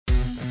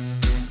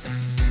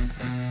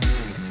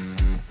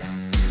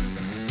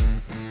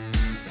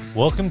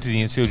Welcome to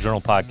the NCO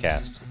Journal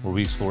podcast, where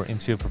we explore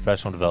NCO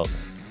professional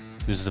development.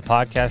 This is a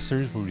podcast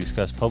series where we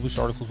discuss published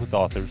articles with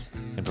authors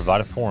and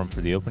provide a forum for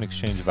the open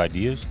exchange of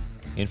ideas,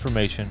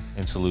 information,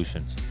 and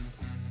solutions.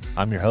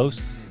 I'm your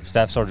host,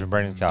 Staff Sergeant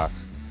Brandon Cox,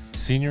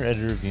 Senior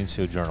Editor of the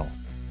NCO Journal.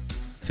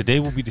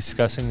 Today we'll be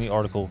discussing the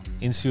article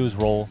NCO's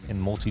Role in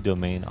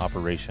Multi-Domain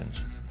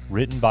Operations,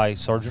 written by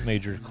Sergeant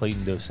Major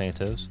Clayton Dos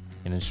Santos,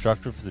 an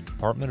instructor for the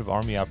Department of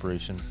Army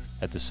Operations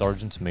at the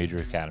Sergeant's Major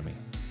Academy.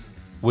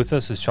 With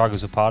us is Chago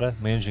Zapata,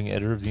 Managing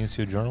Editor of the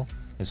NCO Journal,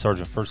 and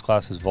Sergeant First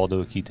Class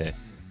Osvaldo Aquite,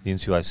 the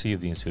NCOIC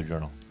of the NCO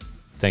Journal.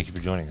 Thank you for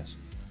joining us.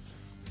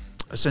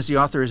 Since the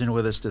author isn't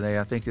with us today,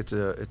 I think it's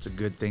a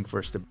good thing for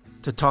us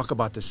to talk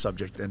about this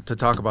subject and to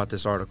talk about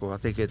this article. I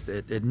think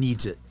it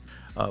needs it.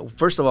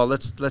 First of all,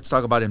 let's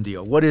talk about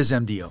MDO. What is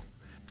MDO?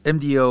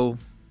 MDO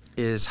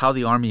is how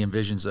the Army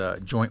envisions a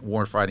joint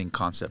warfighting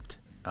concept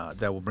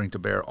that will bring to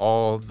bear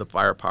all the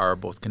firepower,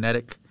 both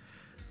kinetic,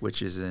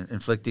 which is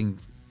inflicting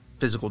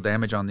physical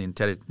damage on the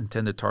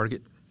intended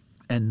target,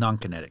 and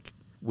non-kinetic,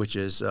 which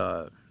is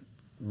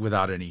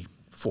without any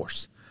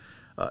force,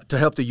 to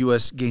help the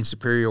U.S. gain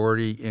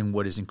superiority in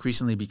what is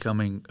increasingly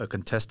becoming a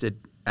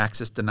contested,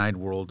 access-denied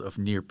world of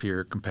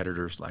near-peer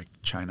competitors like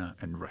China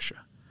and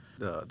Russia.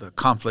 The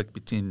conflict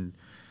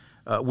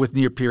with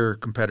near-peer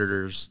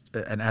competitors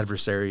and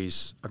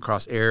adversaries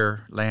across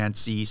air, land,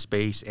 sea,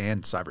 space,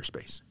 and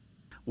cyberspace.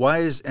 Why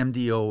is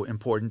MDO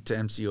important to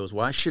NCOs?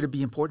 Why should it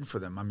be important for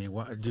them? I mean,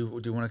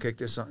 do you want to kick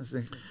this on?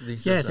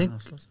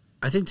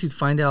 I think to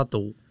find out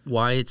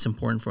why it's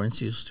important for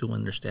NCOs to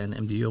understand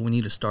MDO, we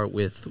need to start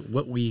with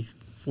what we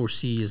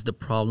foresee is the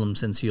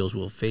problems NCOs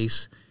will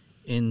face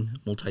in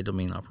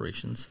multi-domain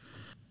operations.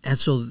 And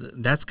so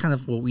that's kind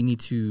of what we need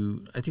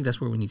to, I think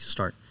that's where we need to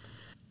start.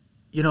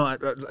 You know,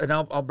 and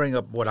I'll bring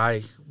up what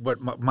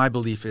my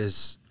belief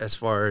is as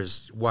far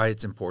as why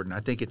it's important. I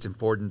think it's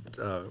important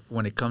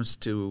when it comes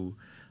to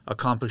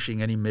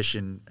accomplishing any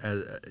mission.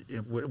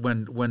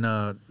 When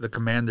the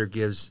commander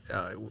gives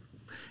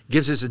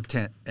his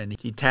intent and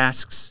he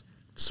tasks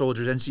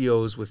soldiers,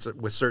 NCOs,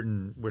 with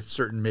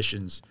certain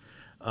missions.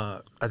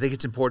 I think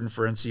it's important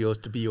for NCOs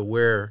to be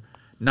aware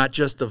not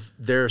just of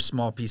their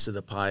small piece of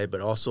the pie, but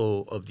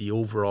also of the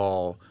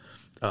overall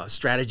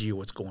strategy of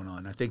what's going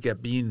on. I think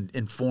that being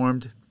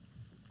informed,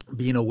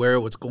 being aware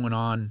of what's going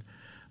on,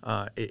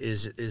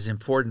 is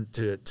important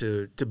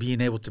to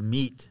being able to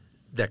meet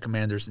that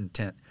commander's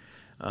intent.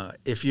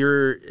 If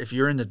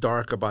you're in the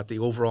dark about the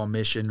overall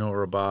mission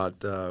or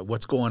about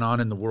what's going on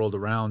in the world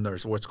around or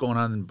what's going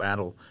on in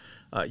battle,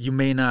 you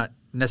may not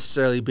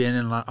necessarily be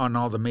on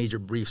all the major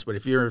briefs. But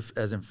if you're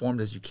as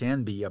informed as you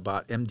can be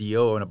about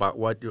MDO and about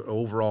what your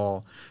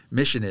overall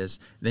mission is,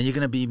 then you're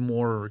going to be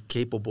more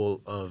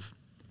capable of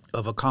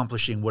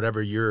accomplishing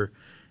whatever your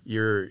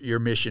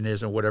mission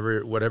is or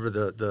whatever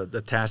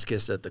the task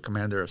is that the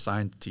commander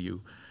assigned to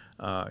you.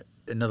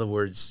 In other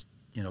words,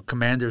 you know,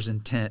 commander's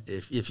intent.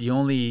 If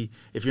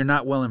you're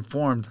not well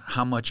informed,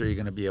 how much are you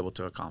going to be able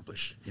to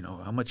accomplish? You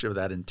know, how much of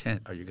that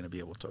intent are you going to be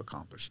able to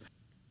accomplish?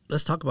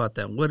 Let's talk about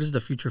that. What is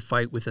the future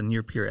fight with a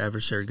near-peer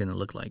adversary going to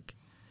look like?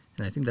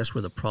 And I think that's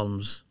where the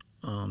problems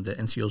that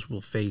NCOs will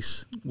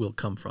face will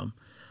come from.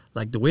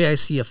 Like the way I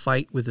see a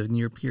fight with a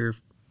near-peer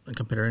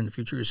competitor in the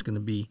future is going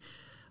to be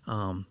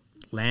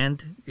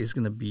land is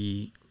going to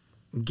be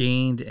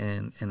gained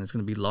and it's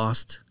going to be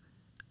lost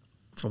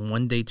from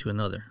one day to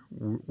another.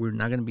 We're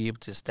not going to be able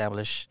to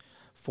establish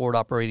forward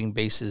operating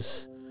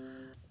bases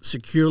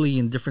securely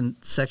in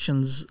different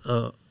sections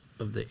of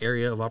the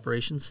area of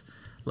operations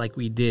like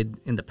we did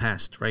in the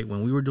past, right?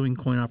 When we were doing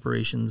coin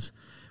operations,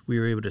 we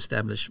were able to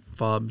establish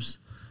FOBs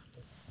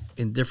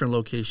in different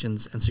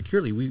locations and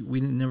securely.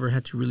 We never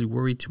had to really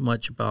worry too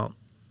much about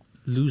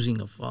losing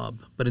a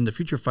FOB. But in the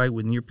future fight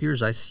with near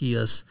peers, I see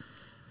us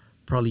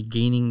probably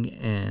gaining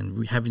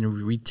and having to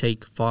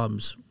retake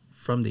FOBs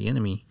from the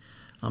enemy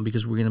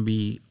because we're going to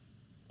be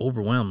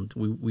overwhelmed.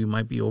 We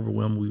might be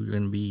overwhelmed. We're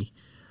going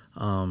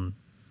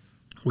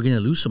to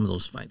lose some of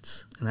those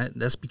fights. And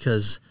that's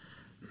because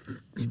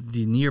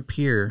the near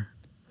peer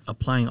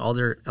applying all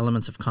their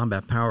elements of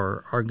combat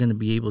power are going to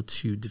be able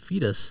to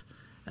defeat us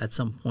at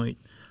some point,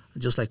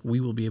 just like we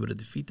will be able to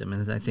defeat them.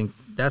 And I think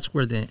that's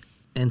where the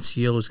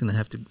NCO is going to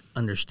have to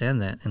understand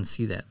that and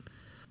see that.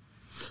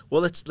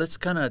 Well, let's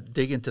kind of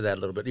dig into that a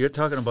little bit. You're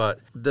talking about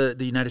the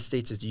United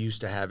States is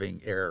used to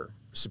having air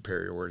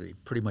superiority.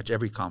 Pretty much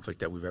every conflict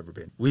that we've ever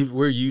been,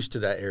 we're used to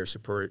that air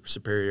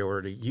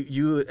superiority.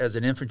 You as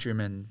an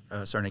infantryman,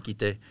 Sergeant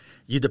Aquite,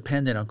 you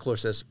depended on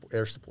close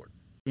air support.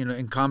 You know,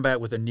 in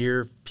combat with a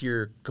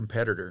near-peer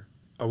competitor,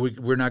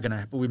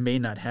 we may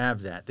not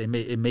have that.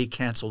 It may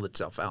cancel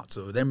itself out.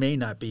 So there may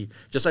not be,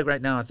 just like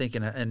right now, I think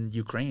in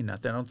Ukraine, I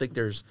don't think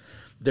there's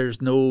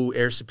no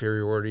air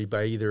superiority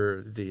by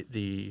either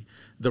the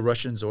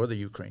Russians or the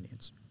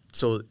Ukrainians.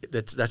 So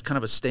that's kind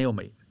of a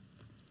stalemate.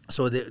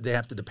 So they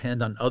have to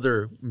depend on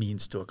other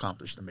means to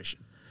accomplish the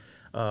mission,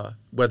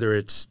 whether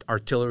it's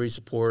artillery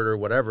support or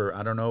whatever.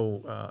 I don't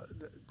know.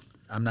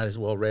 I'm not as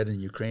well read in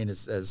Ukraine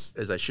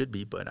as I should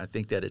be, but I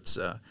think that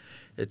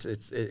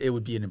it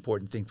would be an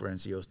important thing for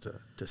NCOs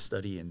to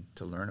study and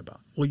to learn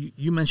about. Well,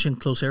 you mentioned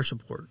close air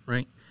support,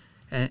 right?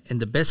 And in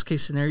the best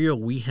case scenario,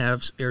 we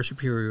have air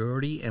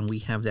superiority and we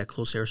have that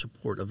close air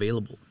support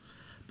available.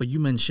 But you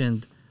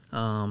mentioned,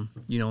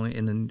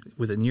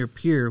 with a near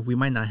peer, we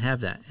might not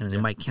have that, and it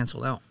might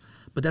cancel out.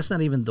 But that's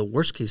not even the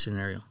worst case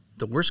scenario.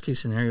 The worst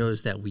case scenario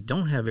is that we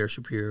don't have air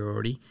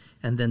superiority,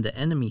 and then the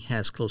enemy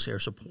has close air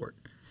support.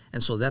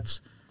 And so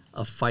that's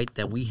a fight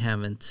that we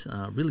haven't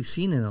really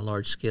seen in a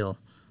large scale.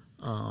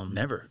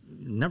 Never,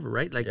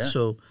 right?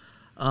 So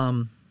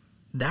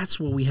that's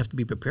what we have to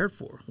be prepared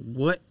for.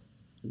 What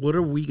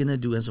are we going to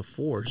do as a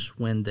force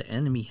when the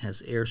enemy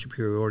has air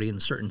superiority in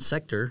a certain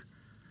sector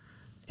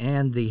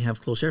and they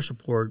have close air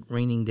support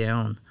raining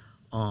down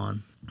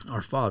on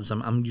our FOBs?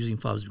 I'm using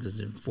FOBs because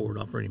they're forward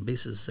operating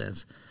bases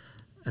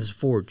as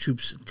forward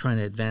troops trying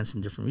to advance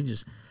in different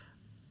regions.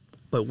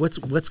 But what's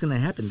going to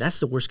happen? That's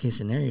the worst case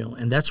scenario,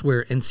 and that's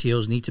where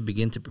NCOs need to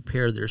begin to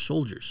prepare their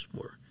soldiers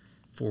for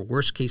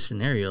worst case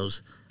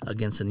scenarios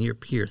against a near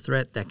peer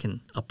threat that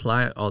can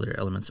apply all their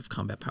elements of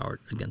combat power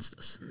against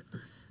us.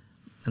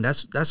 And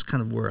that's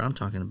kind of where I'm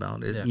talking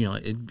about.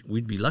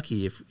 We'd be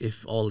lucky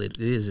if all it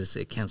is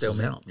it cancels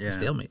out.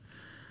 Stalemate.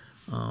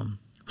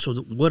 So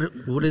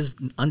what is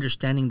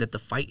understanding that the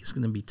fight is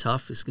going to be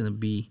tough? It's going to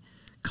be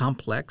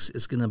complex.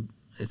 It's going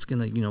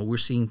to we're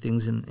seeing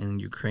things in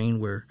Ukraine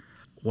where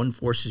one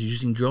force is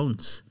using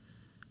drones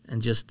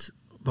and just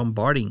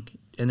bombarding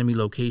enemy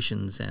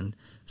locations and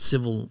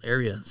civil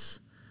areas.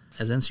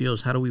 As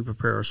NCOs, how do we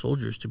prepare our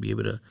soldiers to be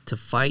able to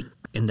fight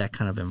in that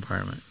kind of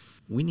environment?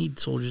 We need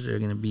soldiers that are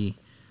going to be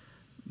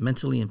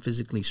mentally and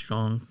physically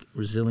strong,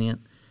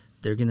 resilient.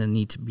 They're going to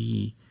need to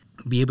be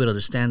able to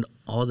understand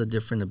all the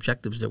different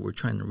objectives that we're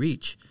trying to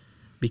reach,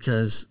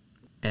 because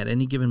at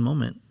any given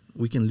moment,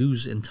 we can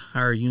lose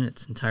entire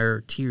units,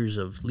 entire tiers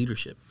of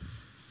leadership.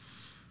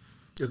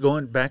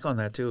 Going back on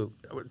that too,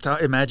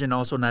 imagine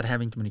also not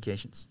having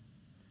communications.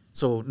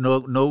 So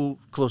no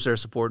close air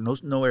support,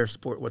 no air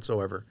support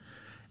whatsoever,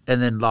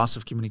 and then loss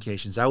of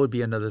communications. That would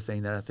be another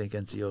thing that I think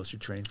NCOs should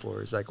train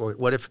for. Is like,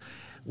 what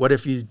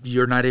if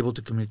you're not able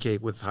to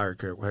communicate with higher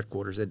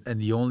headquarters, and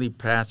the only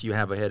path you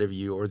have ahead of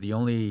you, or the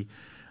only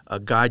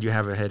guide you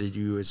have ahead of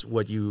you, is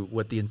what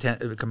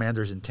the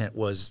commander's intent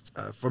was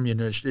from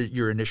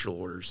your initial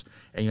orders,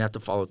 and you have to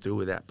follow through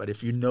with that. But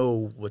if you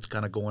know what's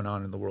kind of going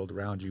on in the world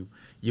around you,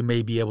 you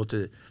may be able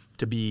to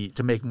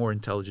make more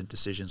intelligent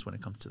decisions when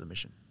it comes to the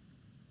mission.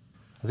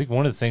 I think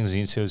one of the things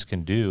the NCOs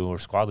can do, or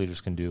squad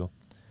leaders can do,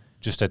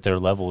 just at their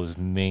level, is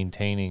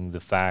maintaining the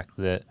fact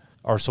that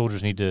our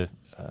soldiers need to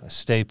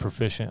stay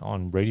proficient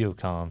on radio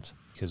comms,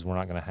 because we're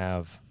not going to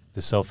have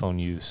the cell phone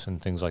use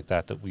and things like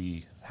that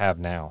we have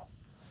now.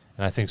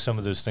 And I think some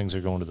of those things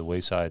are going to the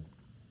wayside,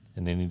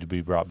 and they need to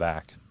be brought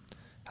back.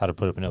 How to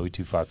put up an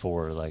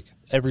OE-254. Like,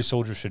 every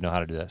soldier should know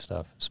how to do that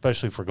stuff,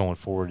 especially if we're going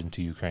forward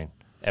into Ukraine,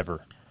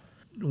 ever.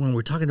 When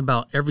we're talking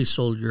about every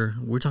soldier,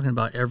 we're talking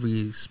about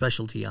every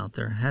specialty out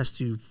there has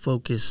to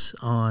focus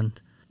on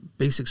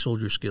basic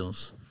soldier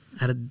skills.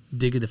 How to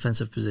dig a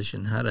defensive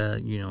position, how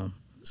to,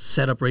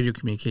 set up radio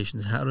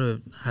communications, how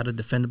to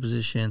defend a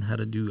position, how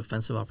to do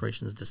offensive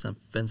operations,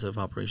 defensive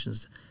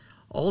operations.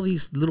 All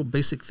these little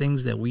basic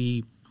things that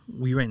we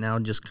right now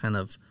just kind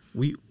of,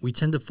 we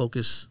tend to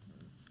focus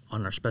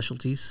on our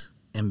specialties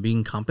and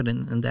being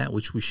competent in that,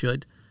 which we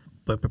should,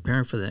 but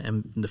preparing for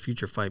the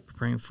future fight,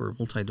 preparing for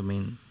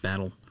multi-domain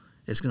battle,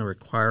 it's going to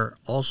require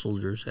all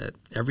soldiers at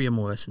every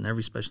MOS and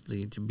every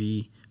specialty to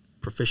be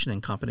proficient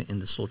and competent in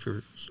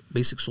the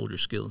basic soldier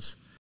skills.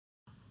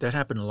 That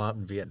happened a lot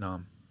in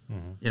Vietnam.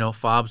 Mm-hmm.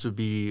 FOBs would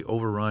be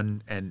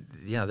overrun, and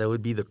there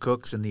would be the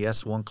cooks and the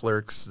S1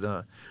 clerks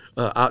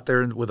out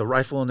there with a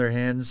rifle in their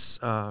hands,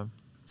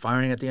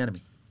 firing at the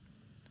enemy.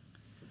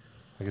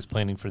 I guess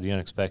planning for the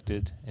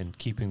unexpected and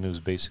keeping those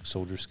basic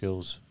soldier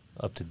skills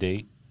up to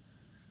date.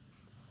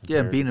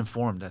 Yeah, being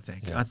informed. I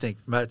think. Yeah. I think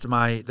that's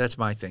my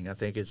thing. I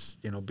think it's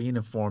being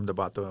informed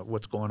about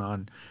what's going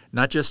on,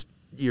 not just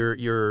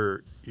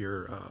your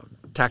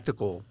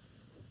tactical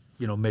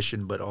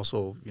mission, but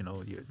also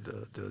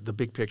the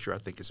big picture. I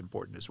think is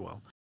important as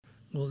well.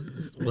 Well,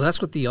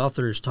 that's what the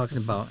author is talking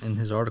about in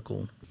his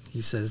article.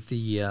 He says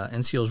the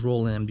NCO's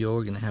role in MDO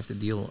are going to have to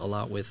deal a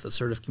lot with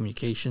assertive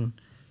communication,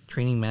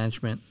 training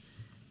management,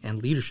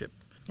 and leadership.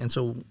 And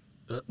so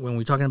when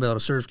we're talking about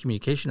assertive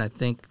communication, I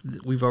think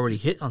we've already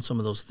hit on some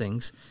of those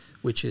things,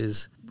 which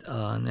is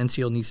an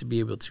NCO needs to be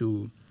able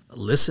to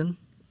listen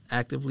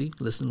actively,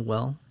 listen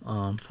well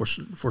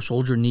for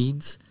soldier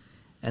needs,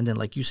 and then,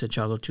 like you said,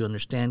 Chago, to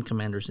understand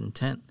commander's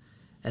intent.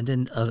 And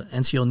then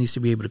NCO needs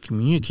to be able to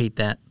communicate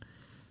that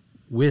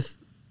with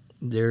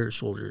their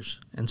soldiers,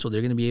 and so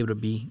they're going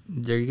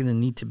to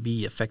need to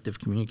be effective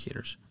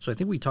communicators. So I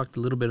think we talked a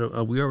little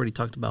bit. We already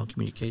talked about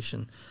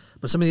communication,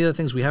 but some of the other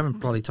things we haven't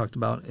probably talked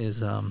about is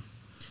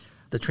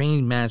the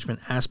training management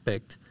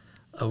aspect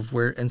of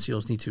where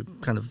NCOs need to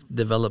kind of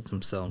develop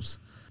themselves.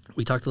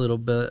 We talked a little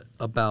bit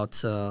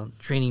about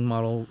training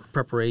model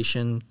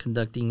preparation,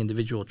 conducting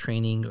individual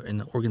training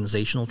and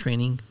organizational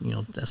training.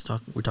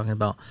 We're talking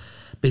about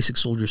basic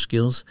soldier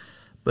skills.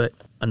 But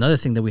another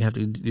thing that we have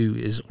to do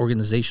is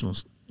organizational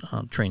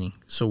training.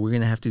 So we're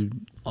going to have to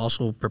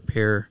also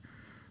prepare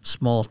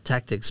small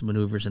tactics,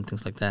 maneuvers, and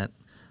things like that.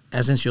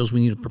 As NCOs,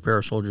 we need to prepare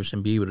our soldiers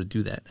and be able to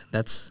do that. And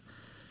that's,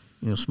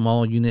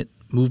 small unit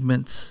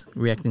movements,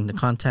 reacting to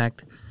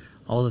contact,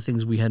 all the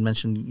things we had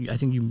mentioned. I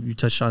think you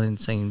touched on in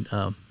saying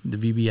the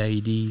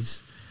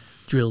VBIEDs,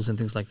 drills, and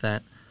things like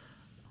that.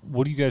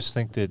 What do you guys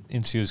think that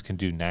NCOs can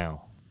do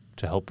now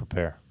to help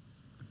prepare?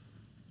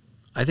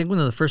 I think one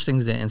of the first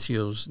things that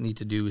NCOs need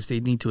to do is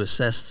they need to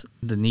assess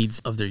the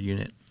needs of their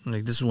unit.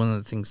 Like, this is one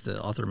of the things the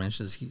author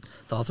mentions.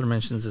 The author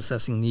mentions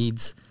assessing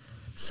needs,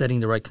 setting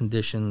the right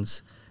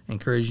conditions,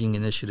 encouraging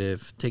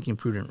initiative, taking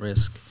prudent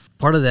risk.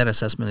 Part of that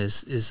assessment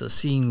is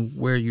seeing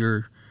where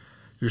your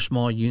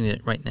small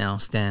unit right now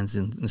stands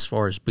as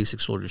far as basic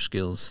soldier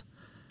skills,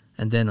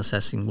 and then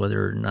assessing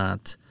whether or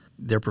not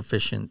they're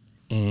proficient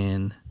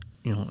in,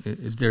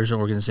 if there's an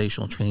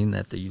organizational training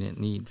that the unit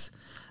needs.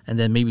 And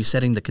then maybe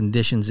setting the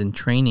conditions in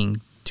training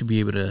to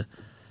be able to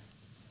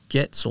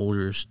get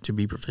soldiers to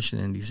be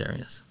proficient in these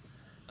areas.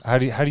 How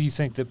do you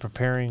think that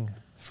preparing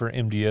for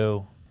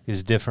MDO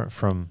is different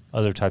from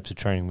other types of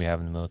training we have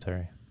in the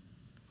military?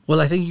 Well,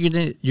 I think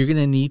you're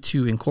gonna need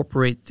to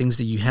incorporate things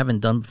that you haven't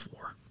done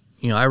before.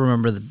 I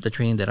remember the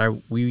training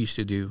that we used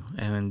to do,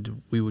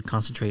 and we would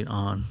concentrate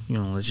on,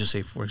 let's just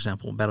say, for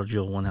example, Battle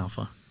Drill 1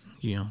 Alpha,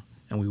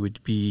 and we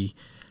would be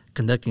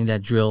conducting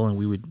that drill, and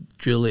we would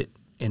drill it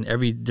in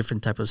every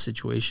different type of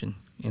situation,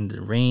 in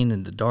the rain,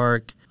 in the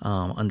dark,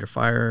 under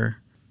fire.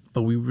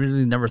 But we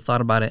really never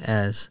thought about it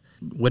as,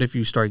 what if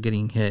you start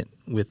getting hit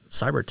with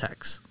cyber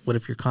attacks? What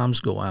if your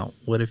comms go out?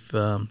 What if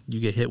you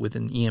get hit with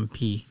an EMP?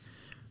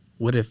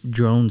 What if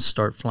drones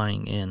start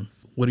flying in?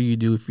 What do you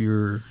do if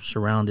you're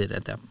surrounded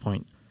at that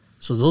point?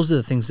 So those are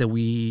the things that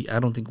I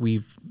don't think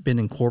we've been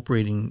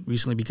incorporating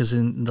recently, because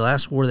in the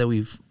last war that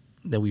we've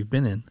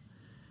been in,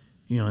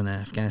 in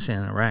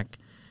Afghanistan and Iraq,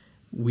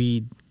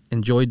 we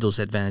enjoyed those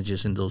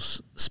advantages in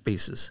those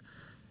spaces.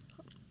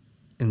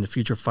 In the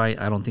future fight,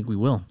 I don't think we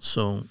will.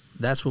 So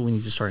that's what we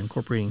need to start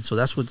incorporating. So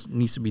that's what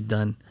needs to be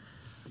done,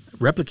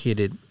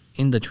 replicated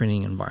in the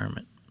training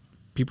environment.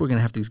 People are going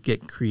to have to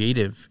get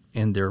creative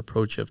in their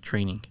approach of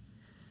training,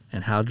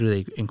 and how do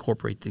they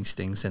incorporate these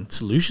things, and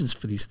solutions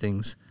for these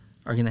things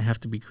are going to have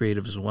to be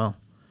creative as well.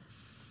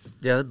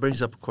 Yeah, that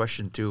brings up a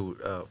question too.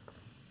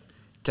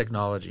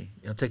 Technology.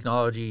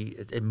 Technology,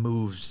 it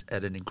moves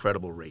at an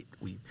incredible rate.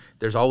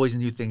 There's always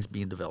new things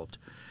being developed.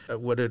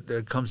 What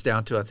it comes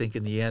down to, I think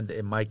in the end,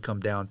 it might come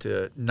down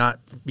to not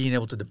being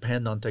able to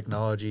depend on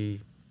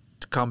technology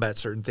to combat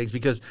certain things,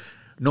 because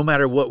no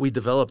matter what we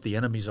develop, the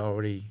enemy's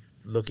already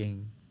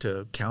looking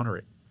to counter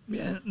it.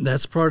 Yeah,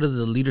 that's part of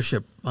the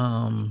leadership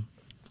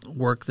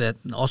work that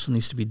also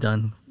needs to be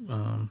done,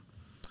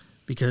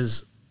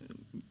 because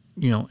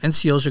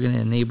NCOs are going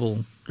to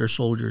enable their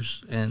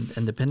soldiers, and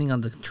depending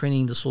on the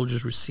training the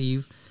soldiers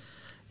receive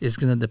is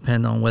going to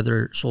depend on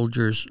whether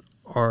soldiers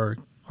are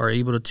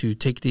able to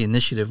take the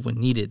initiative when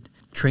needed.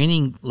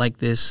 Training like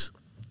this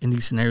in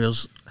these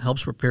scenarios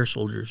helps prepare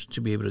soldiers to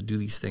be able to do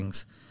these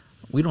things.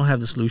 We don't have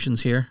the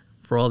solutions here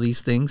for all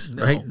these things,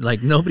 right?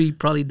 Like, nobody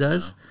probably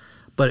does. No.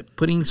 But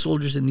putting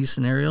soldiers in these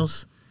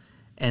scenarios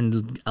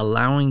and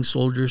allowing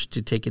soldiers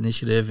to take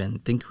initiative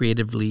and think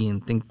creatively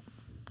and think,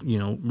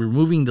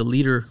 removing the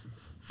leader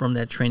from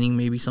that training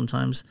maybe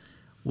sometimes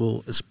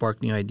will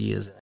spark new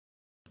ideas.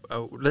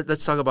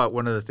 Let's talk about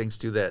one of the things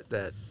too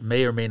that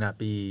may or may not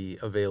be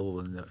available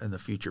in the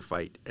future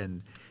fight,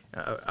 and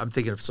I'm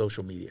thinking of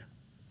social media.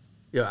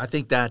 I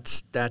think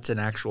that's part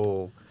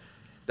of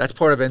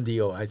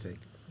MDO. I think,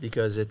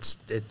 because it's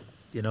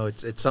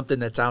something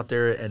that's out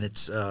there, and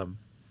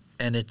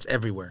it's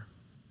everywhere.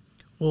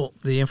 Well,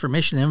 the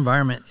information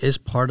environment is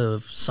part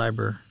of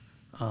cyberspace,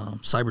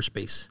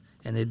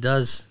 and it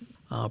does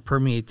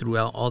permeate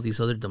throughout all these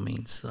other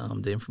domains.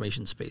 The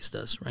information space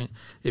does, right?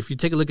 If you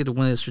take a look at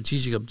one of the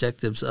strategic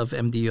objectives of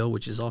MDO,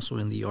 which is also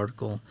in the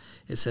article,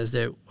 it says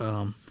that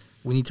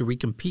we need to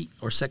recompete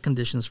or set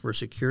conditions for a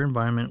secure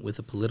environment with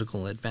a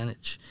political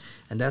advantage.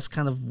 And that's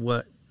kind of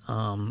what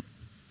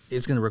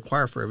it's going to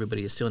require for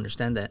everybody, is to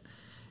understand that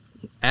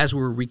as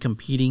we're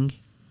recompeting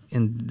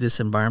in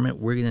this environment,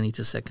 we're going to need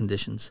to set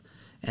conditions.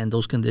 And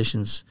those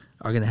conditions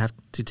are going to have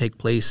to take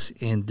place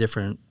in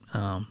different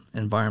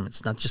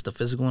environments, not just the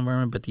physical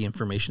environment, but the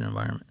information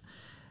environment.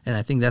 And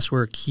I think that's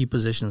where key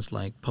positions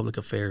like public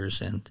affairs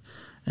and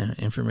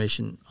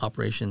information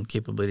operation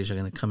capabilities are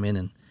going to come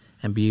in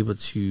and be able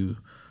to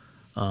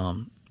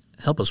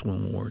help us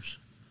win wars.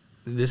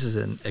 This is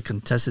a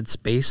contested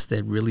space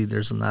that really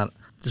there's not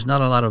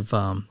a lot of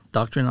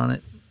doctrine on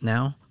it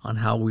now, on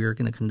how we are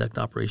going to conduct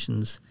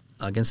operations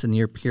against the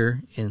near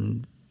peer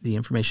in the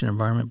information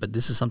environment. But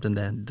this is something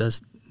that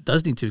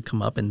does need to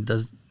come up and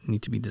does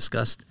need to be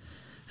discussed,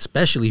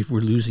 especially if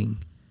we're losing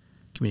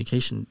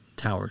communication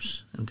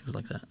towers and things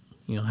like that.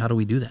 How do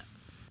we do that?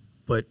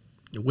 But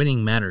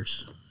winning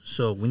matters.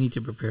 So we need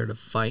to prepare to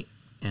fight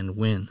and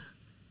win,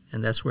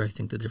 and that's where I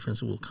think the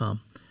difference will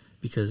come,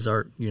 because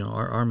our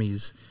Army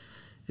is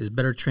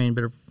better trained,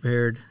 better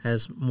prepared,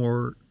 has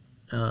more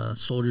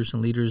soldiers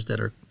and leaders that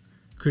are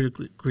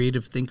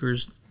creative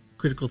thinkers,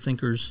 critical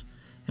thinkers,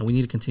 and we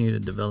need to continue to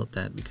develop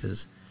that,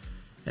 because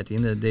at the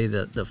end of the day,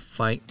 the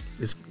fight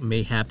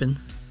may happen,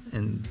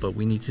 but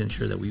we need to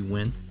ensure that we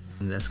win,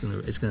 and it's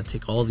gonna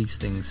take all these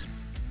things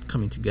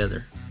coming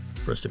together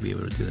for us to be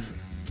able to do that.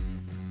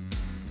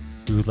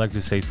 We would like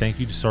to say thank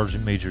you to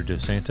Sergeant Major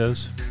Dos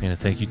Santos, and a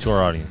thank you to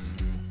our audience.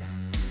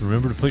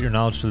 Remember to put your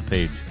knowledge to the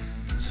page,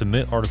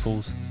 submit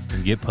articles,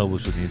 and get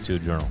published with the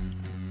NCO Journal.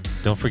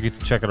 Don't forget to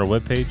check out our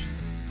webpage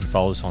and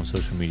follow us on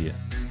social media.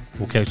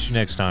 We'll catch you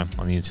next time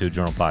on the NCO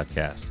Journal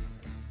podcast.